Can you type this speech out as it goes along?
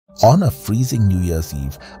On a freezing New Year's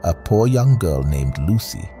Eve, a poor young girl named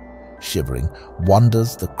Lucy, shivering,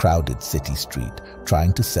 wanders the crowded city street,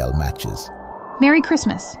 trying to sell matches. Merry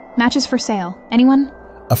Christmas. Matches for sale. Anyone?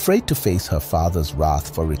 Afraid to face her father's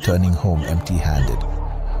wrath for returning home empty-handed,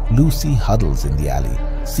 Lucy huddles in the alley,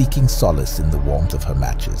 seeking solace in the warmth of her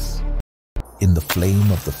matches. In the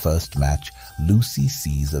flame of the first match, Lucy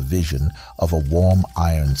sees a vision of a warm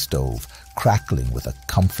iron stove crackling with a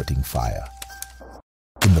comforting fire.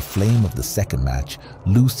 In the flame of the second match,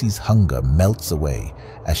 Lucy's hunger melts away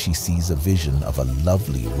as she sees a vision of a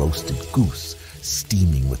lovely roasted goose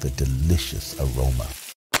steaming with a delicious aroma.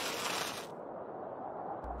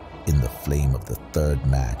 In the flame of the third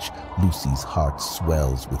match, Lucy's heart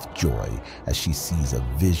swells with joy as she sees a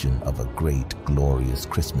vision of a great, glorious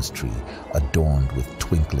Christmas tree adorned with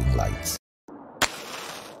twinkling lights.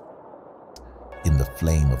 In the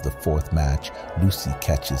flame of the fourth match, Lucy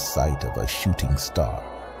catches sight of a shooting star,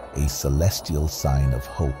 a celestial sign of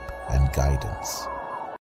hope and guidance.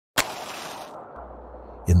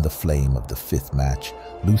 In the flame of the fifth match,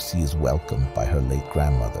 Lucy is welcomed by her late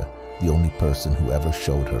grandmother, the only person who ever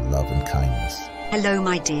showed her love and kindness. Hello,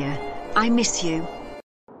 my dear. I miss you.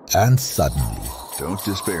 And suddenly... Don't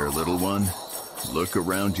despair, little one. Look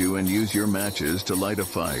around you and use your matches to light a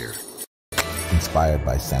fire. Inspired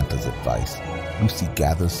by Santa's advice, Lucy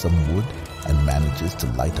gathers some wood and manages to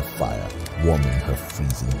light a fire, warming her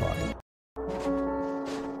freezing body.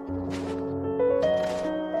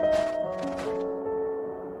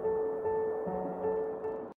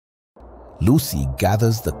 Lucy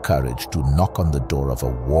gathers the courage to knock on the door of a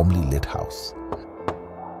warmly lit house.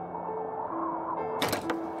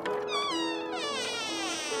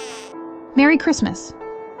 Merry Christmas.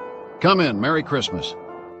 Come in. Merry Christmas.